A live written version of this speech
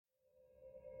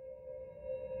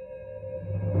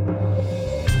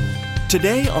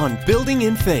Today on Building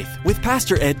in Faith with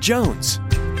Pastor Ed Jones.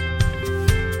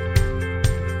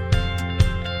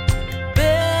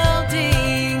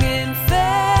 Building in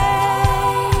faith.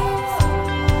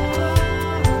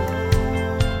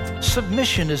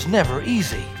 Submission is never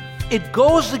easy. It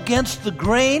goes against the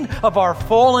grain of our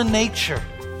fallen nature.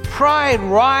 Pride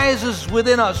rises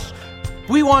within us.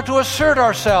 We want to assert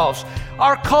ourselves.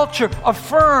 Our culture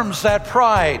affirms that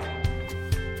pride.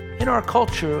 In our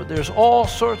culture, there's all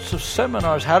sorts of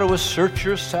seminars, how to assert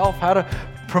yourself, how to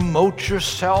promote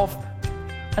yourself.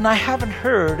 And I haven't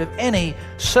heard of any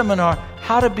seminar,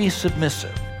 how to be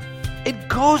submissive. It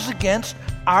goes against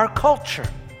our culture.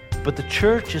 But the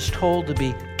church is told to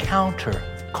be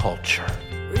counter-culture.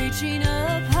 Reaching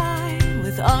up high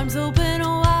with arms open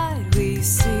wide, we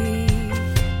see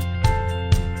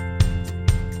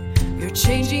you're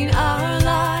changing our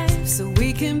lives so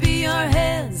we can be our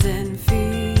hands and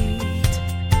feet.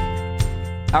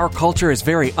 Our culture is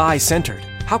very I-centered.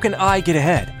 How can I get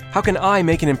ahead? How can I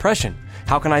make an impression?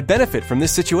 How can I benefit from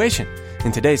this situation?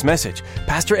 In today's message,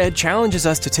 Pastor Ed challenges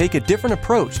us to take a different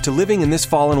approach to living in this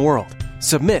fallen world.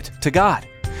 Submit to God.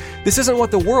 This isn't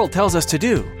what the world tells us to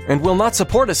do, and will not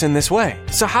support us in this way.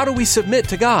 So how do we submit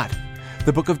to God?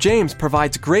 The book of James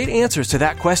provides great answers to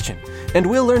that question, and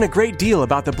we'll learn a great deal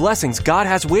about the blessings God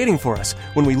has waiting for us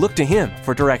when we look to Him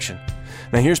for direction.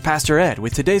 Now here's Pastor Ed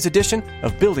with today's edition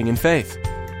of Building in Faith.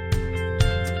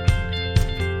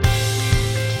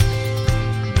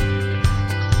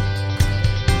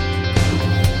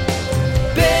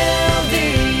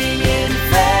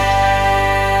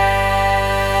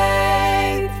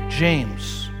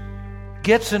 James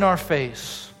gets in our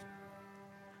face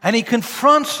and he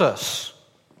confronts us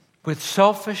with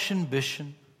selfish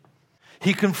ambition.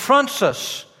 He confronts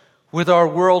us with our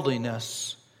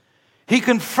worldliness. He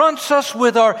confronts us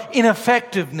with our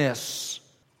ineffectiveness.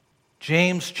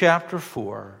 James chapter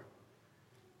 4,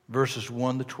 verses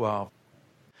 1 to 12.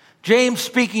 James,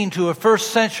 speaking to a first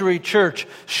century church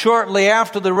shortly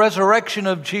after the resurrection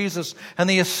of Jesus and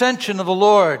the ascension of the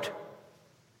Lord,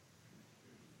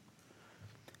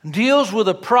 deals with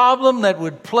a problem that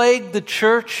would plague the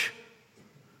church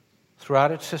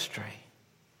throughout its history.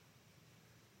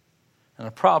 And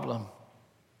a problem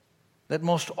that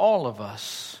most all of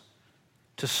us,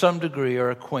 to some degree,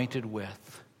 are acquainted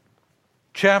with.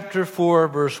 Chapter 4,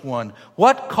 verse 1.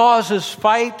 What causes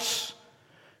fights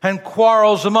and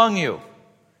quarrels among you?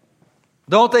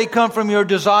 Don't they come from your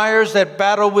desires that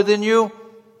battle within you?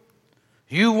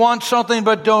 You want something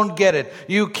but don't get it.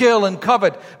 You kill and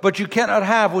covet, but you cannot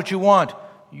have what you want.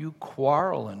 You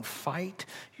quarrel and fight.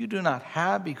 You do not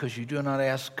have because you do not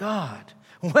ask God.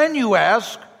 When you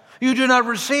ask, you do not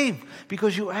receive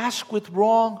because you ask with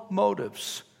wrong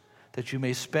motives, that you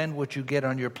may spend what you get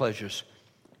on your pleasures.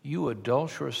 You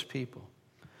adulterous people.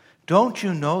 Don't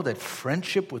you know that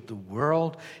friendship with the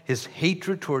world is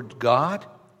hatred toward God?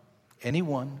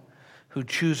 Anyone who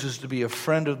chooses to be a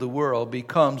friend of the world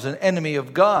becomes an enemy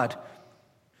of God.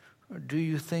 Or do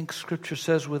you think Scripture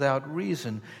says without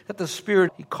reason that the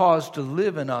Spirit He caused to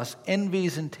live in us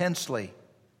envies intensely,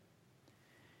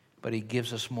 but He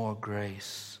gives us more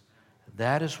grace?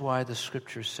 That is why the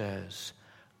Scripture says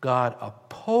God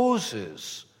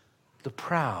opposes the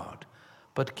proud,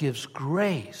 but gives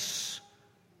grace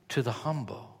to the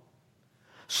humble.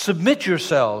 Submit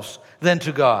yourselves then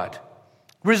to God.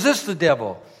 Resist the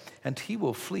devil, and he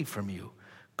will flee from you.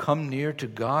 Come near to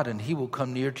God, and He will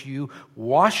come near to you.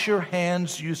 Wash your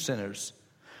hands, you sinners,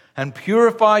 and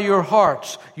purify your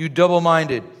hearts, you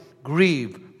double-minded.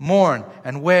 Grieve, mourn,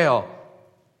 and wail.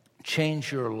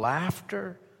 Change your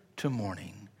laughter to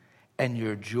mourning, and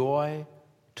your joy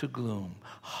to gloom.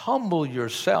 Humble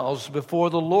yourselves before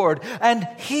the Lord, and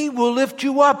He will lift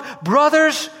you up.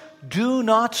 Brothers, do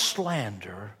not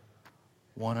slander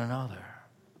one another.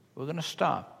 We're going to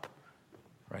stop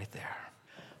right there.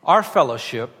 Our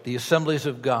fellowship, the Assemblies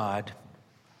of God,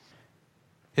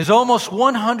 is almost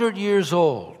 100 years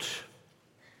old.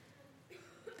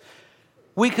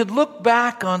 We could look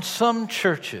back on some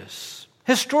churches,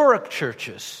 historic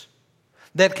churches,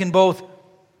 that can both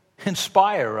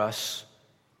inspire us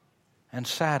and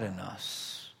sadden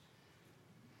us.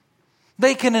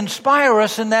 They can inspire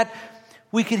us in that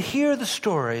we could hear the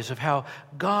stories of how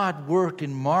God worked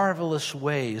in marvelous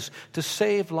ways to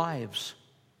save lives,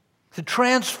 to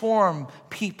transform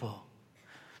people,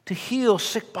 to heal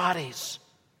sick bodies,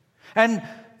 and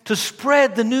to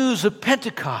spread the news of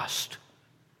Pentecost.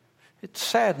 It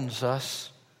saddens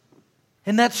us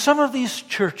in that some of these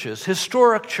churches,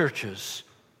 historic churches,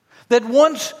 that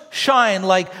once shined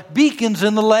like beacons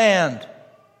in the land,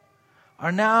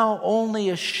 are now only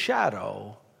a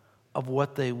shadow of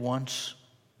what they once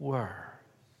were.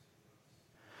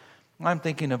 I'm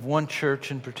thinking of one church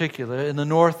in particular in the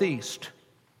Northeast.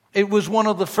 It was one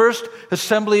of the first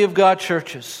Assembly of God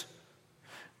churches.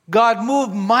 God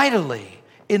moved mightily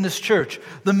in this church.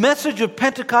 The message of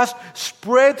Pentecost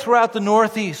spread throughout the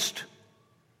Northeast.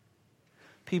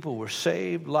 People were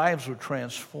saved, lives were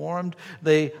transformed.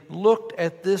 They looked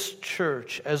at this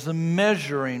church as the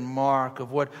measuring mark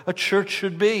of what a church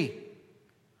should be.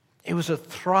 It was a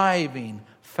thriving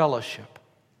fellowship.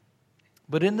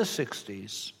 But in the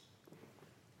 60s,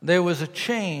 there was a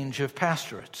change of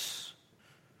pastorates.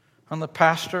 And the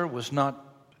pastor was not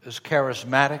as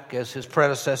charismatic as his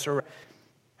predecessor.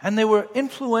 And there were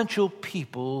influential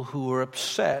people who were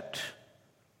upset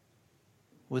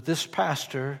with this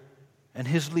pastor and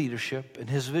his leadership and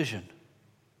his vision.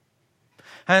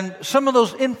 And some of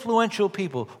those influential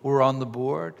people were on the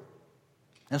board,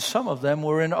 and some of them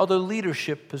were in other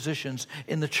leadership positions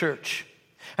in the church.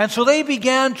 And so they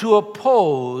began to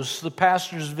oppose the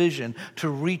pastor's vision to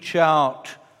reach out,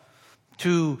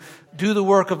 to do the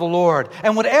work of the Lord.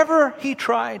 And whatever he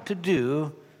tried to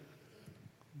do,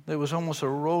 there was almost a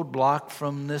roadblock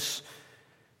from this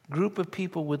group of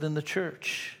people within the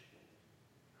church.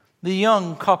 The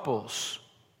young couples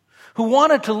who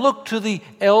wanted to look to the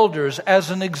elders as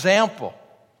an example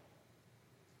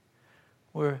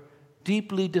were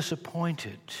deeply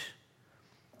disappointed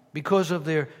because of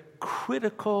their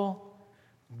critical,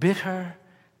 bitter,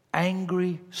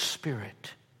 angry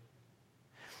spirit.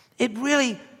 It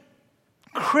really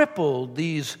crippled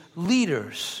these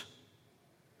leaders.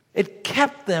 It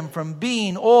kept them from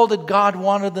being all that God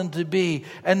wanted them to be.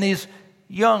 And these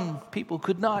young people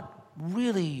could not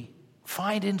really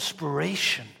find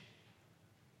inspiration.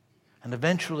 And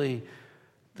eventually,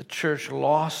 the church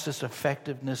lost its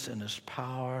effectiveness and its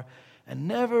power and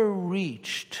never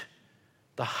reached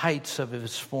the heights of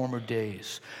its former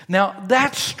days. Now,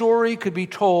 that story could be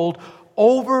told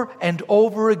over and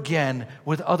over again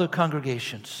with other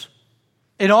congregations,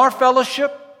 in our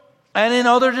fellowship and in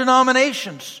other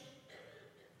denominations.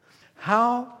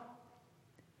 How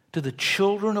do the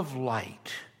children of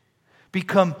light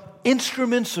become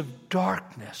instruments of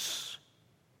darkness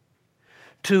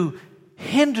to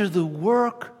hinder the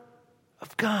work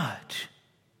of God?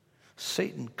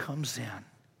 Satan comes in.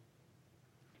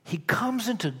 He comes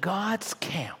into God's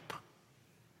camp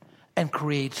and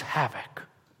creates havoc.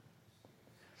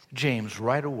 James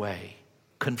right away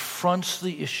confronts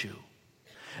the issue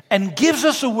and gives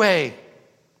us a way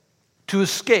to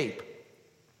escape,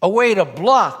 a way to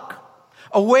block,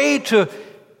 a way to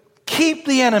keep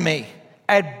the enemy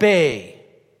at bay.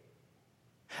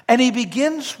 And he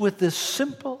begins with this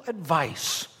simple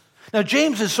advice. Now,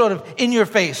 James is sort of in your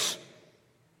face.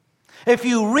 If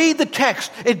you read the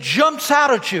text, it jumps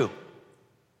out at you.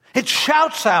 It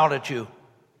shouts out at you.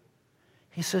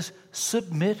 He says,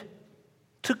 submit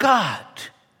to God.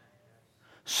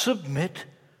 Submit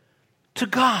to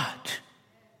God.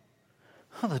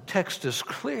 Well, the text is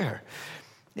clear.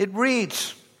 It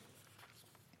reads,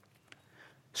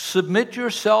 submit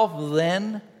yourself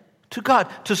then to God.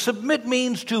 To submit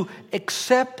means to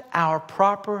accept our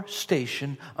proper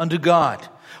station unto God.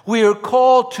 We are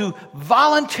called to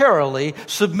voluntarily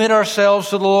submit ourselves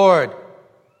to the Lord.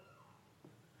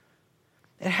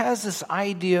 It has this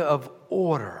idea of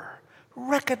order.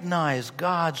 Recognize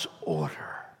God's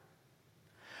order.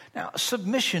 Now,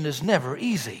 submission is never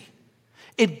easy.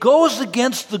 It goes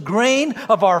against the grain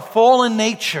of our fallen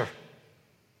nature.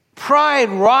 Pride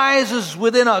rises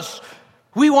within us.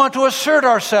 We want to assert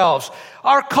ourselves.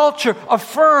 Our culture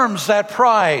affirms that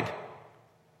pride.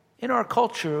 In our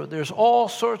culture, there's all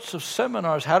sorts of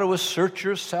seminars, how to assert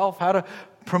yourself, how to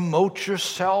promote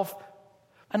yourself.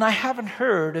 And I haven't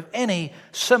heard of any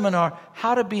seminar,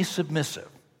 how to be submissive.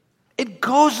 It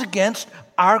goes against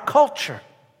our culture.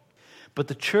 But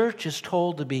the church is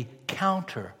told to be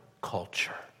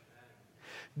counterculture.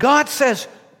 God says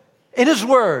in His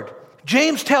Word,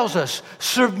 James tells us,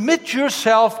 submit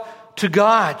yourself to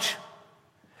God.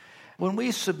 When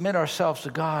we submit ourselves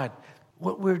to God,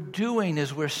 what we're doing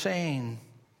is we're saying,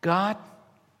 God,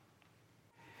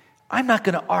 I'm not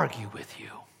going to argue with you.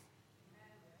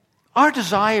 Our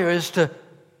desire is to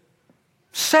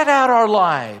set out our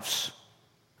lives,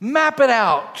 map it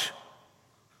out,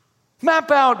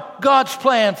 map out God's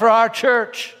plan for our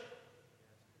church,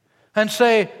 and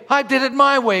say, I did it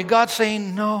my way. God's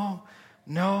saying, no,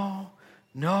 no,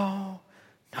 no,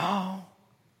 no.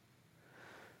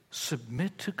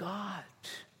 Submit to God.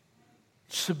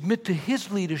 Submit to His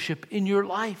leadership in your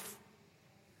life.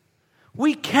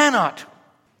 We cannot,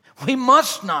 we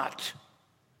must not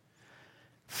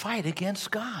fight against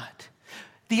God.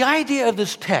 The idea of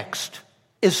this text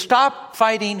is stop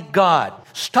fighting God.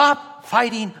 Stop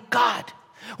fighting God.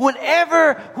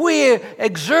 Whenever we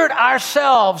exert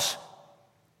ourselves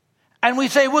and we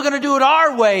say we're going to do it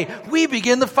our way, we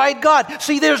begin to fight God.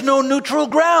 See, there's no neutral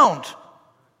ground.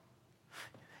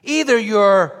 Either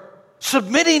you're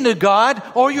submitting to God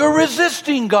or you're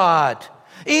resisting God.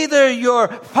 Either you're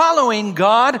following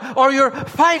God or you're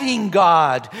fighting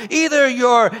God. Either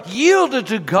you're yielded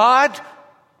to God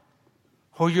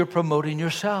or you're promoting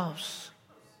yourselves.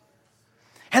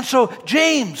 And so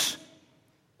James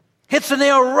hits the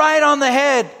nail right on the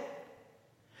head.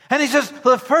 And he says,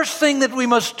 the first thing that we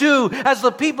must do as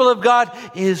the people of God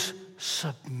is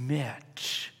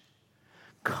submit.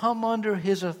 Come under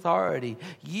His authority.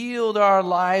 Yield our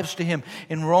lives to Him.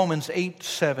 In Romans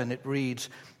 8:7 it reads,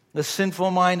 the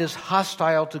sinful mind is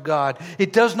hostile to God.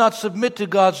 It does not submit to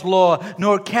God's law,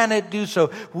 nor can it do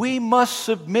so. We must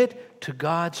submit to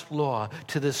God's law,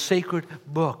 to the sacred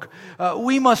book.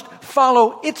 We must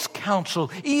follow its counsel,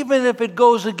 even if it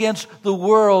goes against the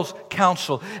world's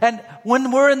counsel. And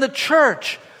when we're in the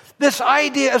church, this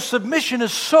idea of submission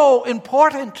is so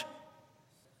important.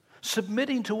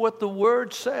 Submitting to what the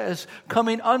Word says,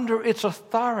 coming under its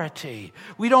authority.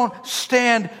 We don't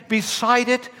stand beside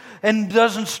it and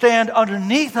doesn't stand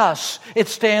underneath us. It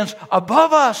stands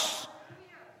above us.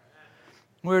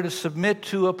 We're to submit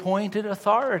to appointed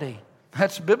authority.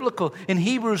 That's biblical. In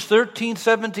Hebrews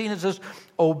 13:17 it says,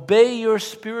 obey your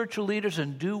spiritual leaders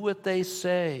and do what they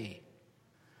say.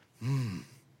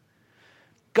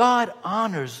 God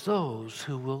honors those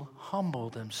who will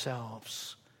humble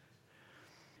themselves.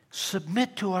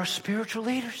 Submit to our spiritual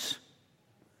leaders.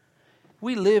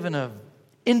 We live in an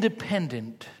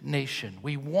independent nation.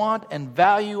 We want and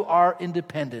value our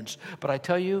independence. But I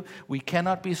tell you, we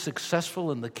cannot be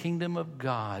successful in the kingdom of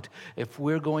God if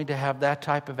we're going to have that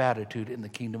type of attitude in the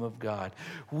kingdom of God.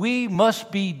 We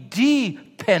must be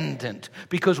dependent,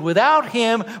 because without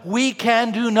Him, we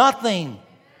can do nothing.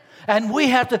 And we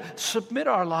have to submit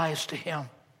our lives to Him.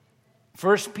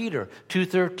 1 Peter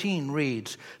 2:13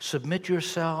 reads, submit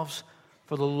yourselves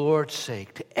for the Lord's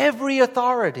sake to every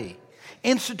authority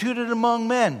instituted among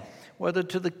men, whether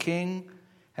to the king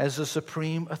as the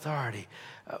supreme authority.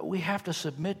 We have to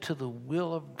submit to the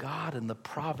will of God and the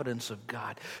providence of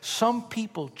God. Some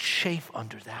people chafe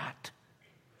under that.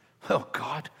 Oh,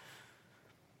 God,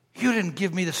 you didn't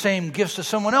give me the same gifts that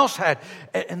someone else had.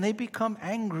 And they become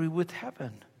angry with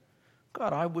heaven.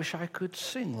 God, I wish I could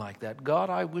sing like that. God,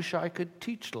 I wish I could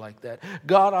teach like that.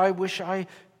 God, I wish I'd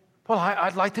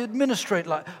like to administrate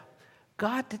like.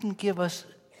 God didn't give us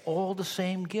all the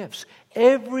same gifts.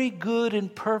 Every good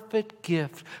and perfect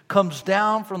gift comes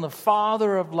down from the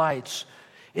Father of lights,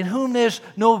 in whom there's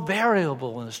no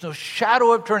variableness, no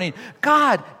shadow of turning.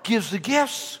 God gives the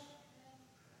gifts.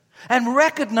 And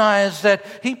recognize that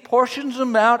He portions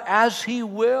them out as He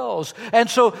wills. And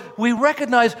so we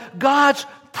recognize God's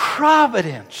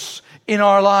providence in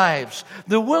our lives,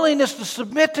 the willingness to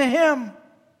submit to Him.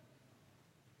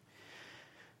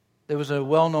 There was a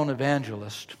well-known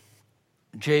evangelist,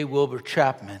 J. Wilbur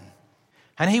Chapman,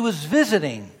 and he was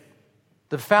visiting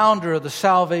the founder of the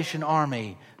Salvation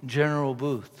Army, General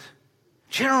Booth.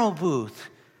 General Booth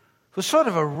was sort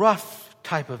of a rough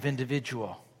type of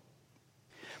individual.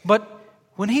 But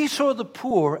when he saw the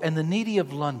poor and the needy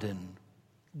of London,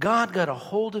 God got a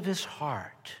hold of his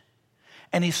heart.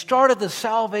 And he started the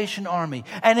Salvation Army.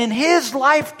 And in his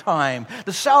lifetime,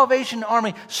 the Salvation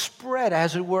Army spread,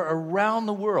 as it were, around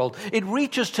the world. It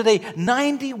reaches today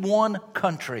 91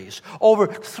 countries. Over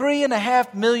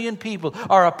 3.5 million people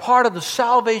are a part of the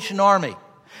Salvation Army.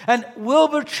 And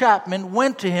Wilbur Chapman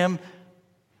went to him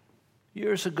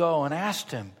years ago and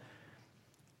asked him,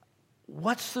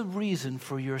 what's the reason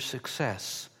for your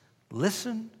success?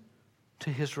 Listen to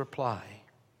his reply.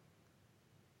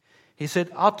 He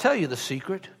said, I'll tell you the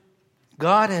secret.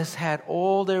 God has had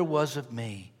all there was of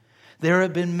me. There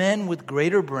have been men with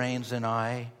greater brains than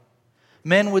I,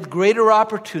 men with greater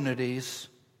opportunities.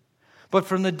 But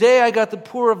from the day I got the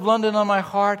poor of London on my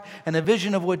heart and a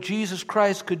vision of what Jesus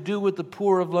Christ could do with the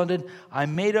poor of London, I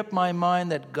made up my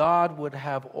mind that God would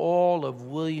have all of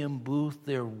William Booth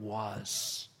there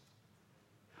was.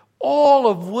 All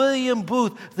of William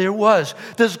Booth there was.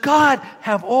 Does God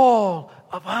have all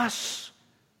of us?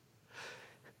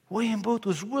 William Booth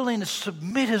was willing to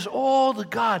submit his all to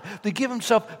God, to give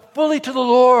himself fully to the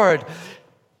Lord.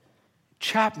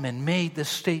 Chapman made this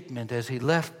statement as he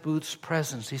left Booth's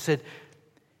presence. He said,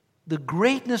 the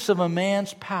greatness of a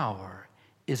man's power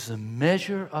is the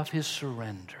measure of his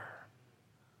surrender.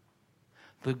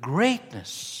 The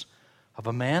greatness of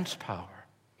a man's power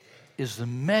is the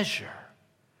measure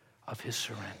of his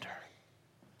surrender.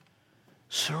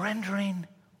 surrendering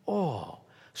all,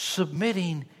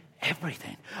 submitting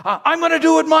everything. I'm going to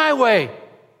do it my way.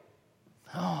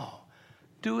 No,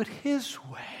 do it His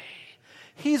way.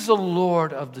 He's the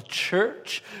Lord of the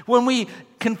church. When we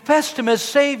confessed Him as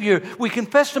Savior, we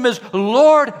confessed Him as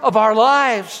Lord of our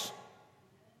lives.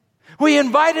 We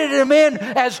invited Him in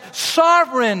as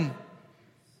sovereign,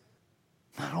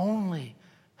 not only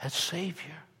as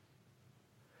Savior.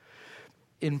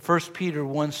 In 1 Peter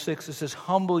 1:6, it says,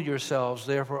 humble yourselves,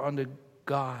 therefore, under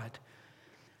God.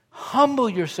 Humble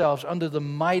yourselves under the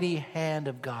mighty hand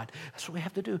of God. That's what we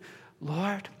have to do.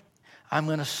 Lord, I'm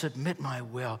going to submit my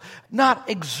will. Not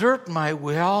exert my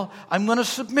will. I'm going to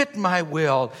submit my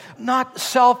will. Not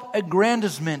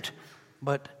self-aggrandizement,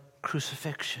 but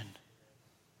crucifixion.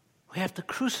 We have to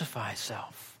crucify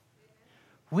self.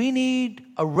 We need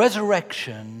a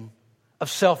resurrection of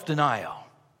self-denial.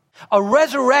 A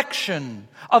resurrection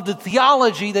of the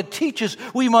theology that teaches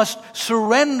we must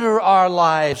surrender our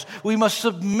lives. We must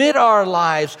submit our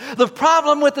lives. The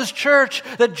problem with this church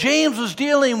that James was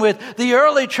dealing with, the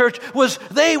early church, was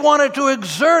they wanted to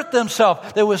exert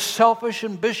themselves. There was selfish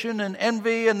ambition and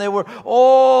envy, and there were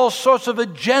all sorts of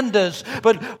agendas.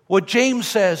 But what James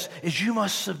says is you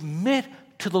must submit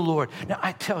to the Lord. Now,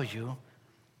 I tell you,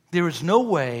 there is no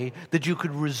way that you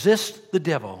could resist the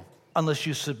devil unless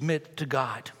you submit to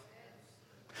God.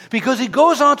 Because he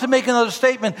goes on to make another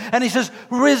statement, and he says,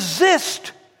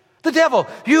 resist the devil.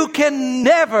 You could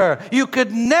never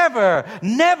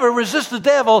resist the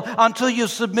devil until you've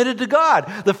submitted to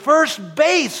God. The first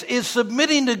base is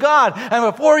submitting to God.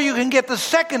 And before you can get the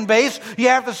second base, you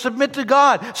have to submit to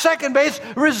God. Second base,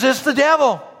 resist the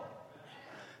devil.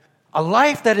 A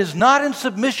life that is not in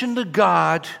submission to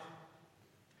God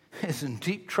is in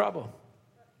deep trouble.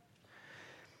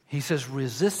 He says,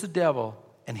 resist the devil,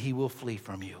 and he will flee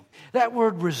from you. That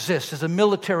word resist is a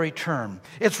military term.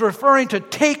 It's referring to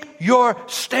take your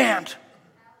stand.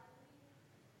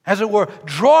 As it were,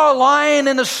 draw a line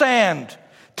in the sand.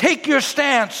 Take your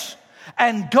stance,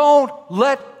 and don't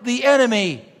let the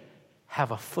enemy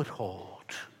have a foothold.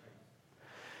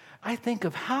 I think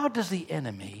of how does the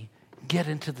enemy get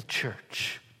into the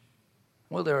church?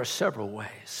 Well, there are several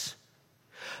ways.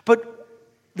 But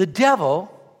the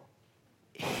devil,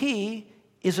 he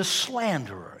is a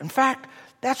slanderer. In fact,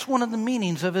 that's one of the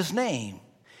meanings of his name.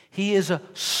 He is a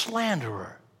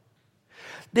slanderer.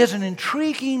 There's an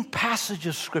intriguing passage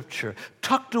of Scripture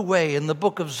tucked away in the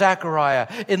book of Zechariah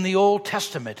in the Old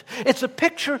Testament. It's a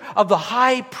picture of the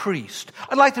high priest.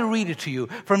 I'd like to read it to you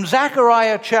from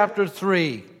Zechariah chapter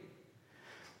 3.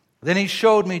 Then he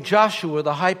showed me Joshua,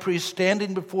 the high priest,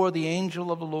 standing before the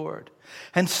angel of the Lord,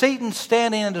 and Satan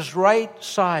standing at his right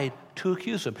side to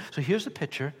accuse him. So here's the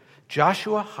picture.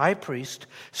 Joshua, high priest,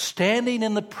 standing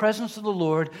in the presence of the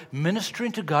Lord,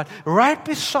 ministering to God. Right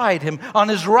beside him, on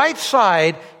his right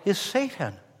side, is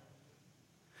Satan.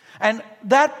 And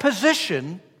that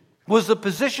position was the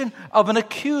position of an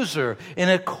accuser in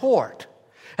a court.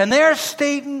 And there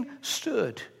Satan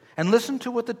stood. And listen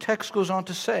to what the text goes on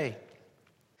to say.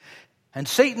 And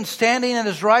Satan standing at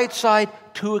his right side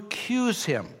to accuse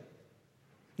him.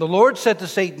 The Lord said to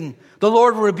Satan, the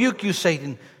Lord rebuke you,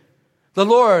 Satan. The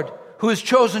Lord, who has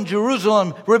chosen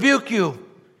Jerusalem, rebuke you.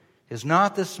 Is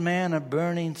not this man a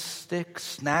burning stick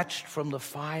snatched from the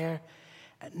fire?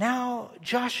 And now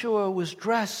Joshua was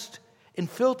dressed in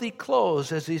filthy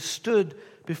clothes as he stood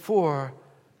before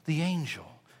the angel.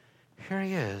 Here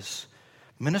he is,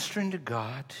 ministering to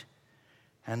God,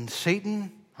 and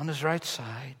Satan on his right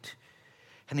side.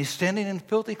 And he's standing in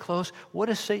filthy clothes. What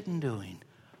is Satan doing?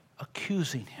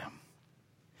 Accusing him.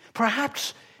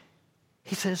 Perhaps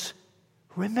he says,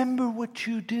 remember what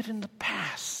you did in the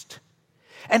past.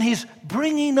 And he's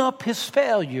bringing up his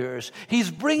failures. He's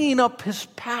bringing up his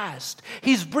past.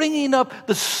 He's bringing up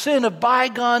the sin of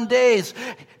bygone days,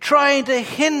 trying to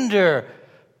hinder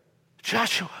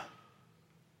Joshua.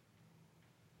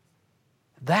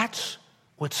 That's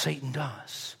what Satan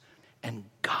does. And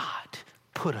God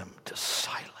put him to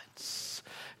silence.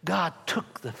 God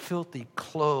took the filthy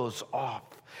clothes off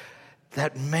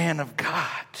that man of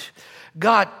God.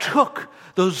 God took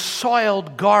those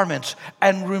soiled garments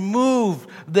and removed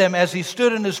them as he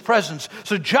stood in his presence.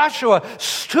 So Joshua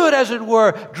stood, as it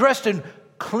were, dressed in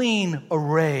clean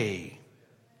array.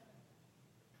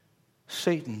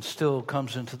 Satan still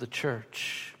comes into the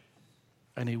church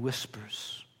and he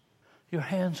whispers, your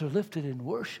hands are lifted in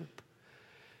worship,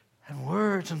 and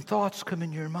words and thoughts come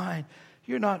in your mind.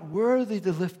 You're not worthy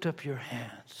to lift up your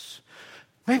hands.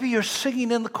 Maybe you're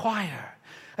singing in the choir,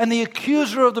 and the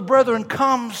accuser of the brethren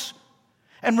comes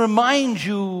and reminds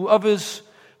you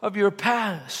of your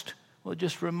past. Well,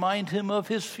 just remind him of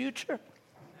his future.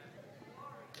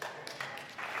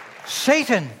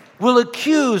 Satan will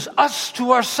accuse us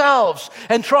to ourselves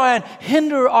and try and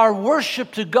hinder our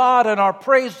worship to God and our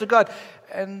praise to God.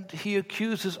 And he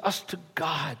accuses us to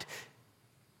God.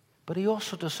 But he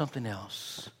also does something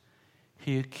else.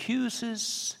 He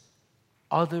accuses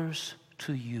others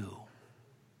to you.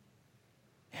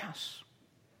 Yes.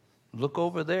 Look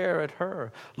over there at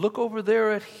her. Look over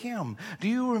there at him. Do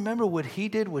you remember what he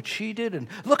did, what she did? And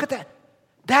look at that.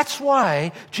 That's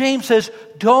why James says,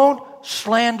 don't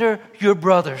slander your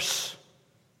brothers.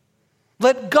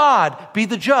 Let God be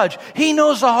the judge. He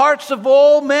knows the hearts of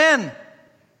all men.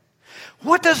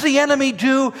 What does the enemy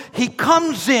do? He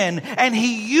comes in and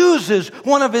he uses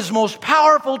one of his most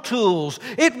powerful tools.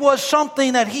 It was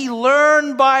something that he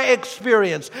learned by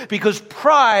experience because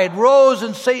pride rose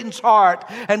in Satan's heart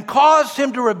and caused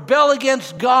him to rebel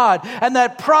against God. And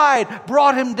that pride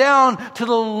brought him down to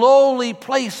the lowly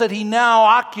place that he now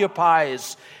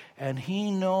occupies. And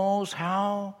he knows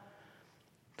how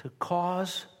to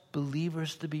cause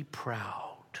believers to be proud.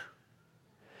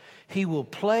 He will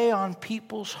play on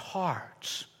people's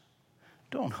hearts.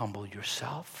 Don't humble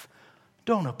yourself.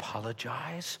 Don't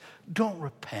apologize. Don't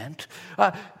repent.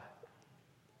 You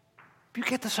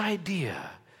get this idea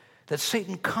that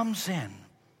Satan comes in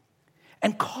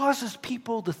and causes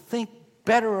people to think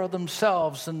better of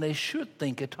themselves than they should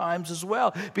think at times as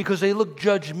well, because they look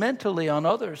judgmentally on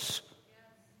others.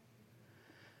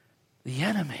 The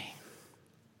enemy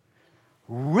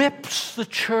rips the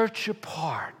church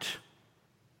apart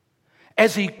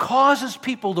as he causes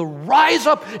people to rise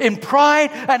up in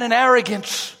pride and in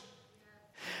arrogance.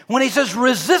 When he says,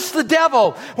 resist the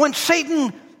devil, when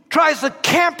Satan tries to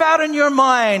camp out in your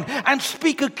mind and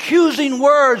speak accusing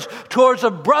words towards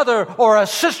a brother or a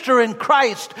sister in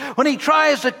Christ, when he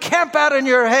tries to camp out in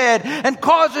your head and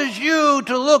causes you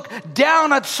to look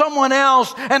down at someone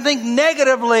else and think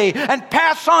negatively and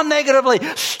pass on negatively,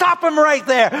 stop him right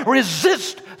there.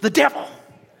 Resist the devil.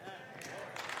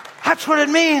 That's what it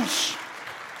means.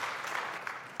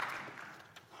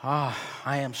 I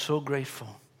am so grateful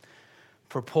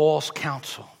for Paul's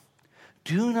counsel.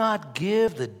 Do not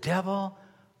give the devil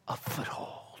a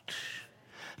foothold.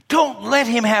 Don't let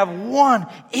him have 1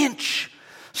 inch.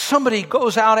 Somebody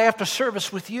goes out after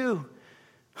service with you.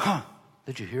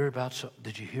 Did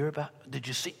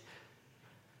you see?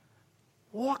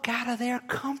 Walk out of their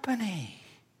company.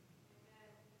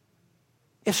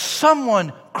 If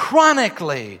someone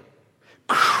chronically,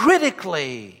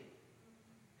 critically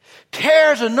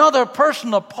tears another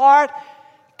person apart,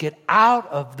 get out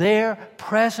of their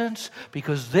presence,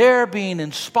 because they're being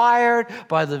inspired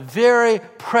by the very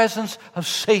presence of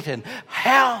Satan.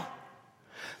 Hell,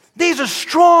 these are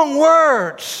strong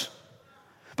words.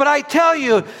 But I tell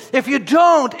you, if you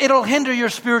don't, it'll hinder your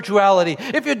spirituality.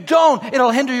 If you don't,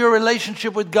 it'll hinder your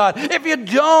relationship with God. If you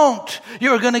don't,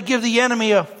 you're going to give the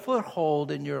enemy a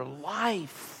foothold in your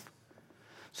life.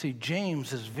 See,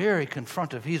 James is very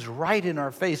confrontive. He's right in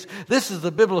our face. This is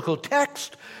the biblical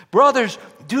text. Brothers,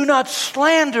 do not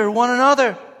slander one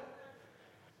another.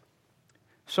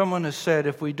 Someone has said,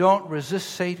 if we don't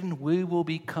resist Satan, we will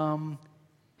become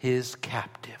his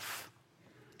captive.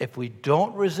 If we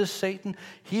don't resist Satan,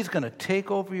 he's going to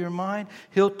take over your mind.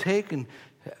 He'll take and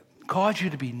cause you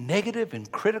to be negative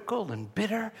and critical and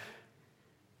bitter.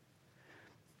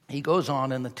 He goes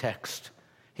on in the text.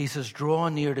 He says, draw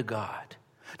near to God.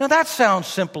 Now that sounds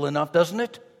simple enough, doesn't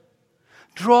it?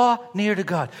 Draw near to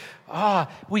God.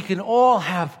 We can all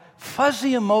have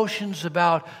fuzzy emotions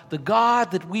about the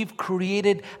God that we've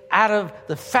created out of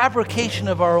the fabrication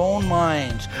of our own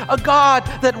minds. A God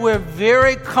that we're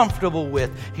very comfortable with.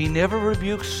 He never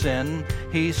rebukes sin.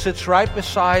 He sits right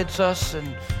beside us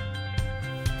and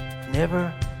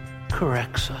never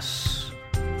corrects us.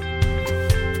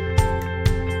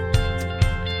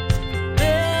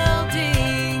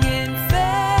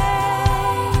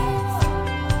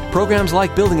 Programs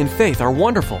like Building in Faith are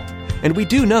wonderful, and we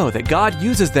do know that God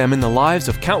uses them in the lives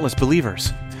of countless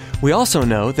believers. We also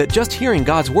know that just hearing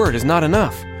God's Word is not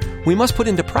enough. We must put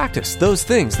into practice those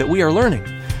things that we are learning.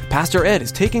 Pastor Ed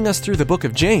is taking us through the book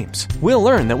of James. We'll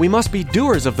learn that we must be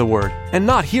doers of the Word and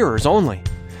not hearers only.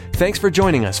 Thanks for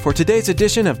joining us for today's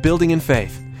edition of Building in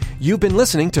Faith. You've been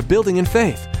listening to Building in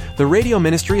Faith, the radio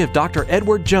ministry of Dr.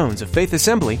 Edward Jones of Faith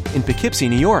Assembly in Poughkeepsie,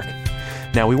 New York.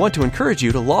 Now, we want to encourage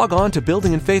you to log on to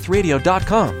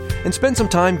buildinginfaithradio.com and spend some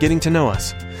time getting to know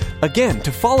us. Again,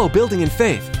 to follow Building in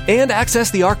Faith and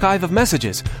access the archive of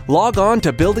messages, log on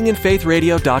to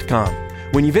buildinginfaithradio.com.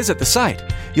 When you visit the site,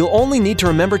 you'll only need to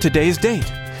remember today's date.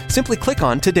 Simply click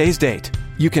on today's date.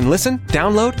 You can listen,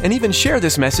 download, and even share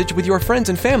this message with your friends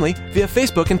and family via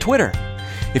Facebook and Twitter.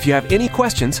 If you have any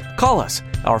questions, call us.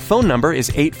 Our phone number is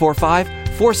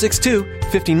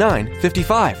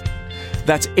 845-462-5955.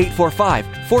 That's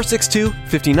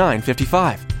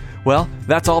 845-462-5955. Well,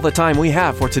 that's all the time we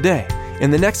have for today. In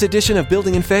the next edition of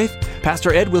Building in Faith,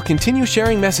 Pastor Ed will continue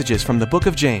sharing messages from the book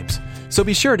of James. So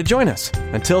be sure to join us.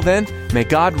 Until then, may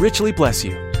God richly bless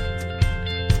you.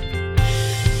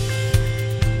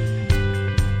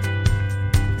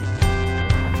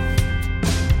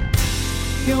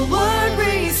 Your word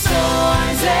restores.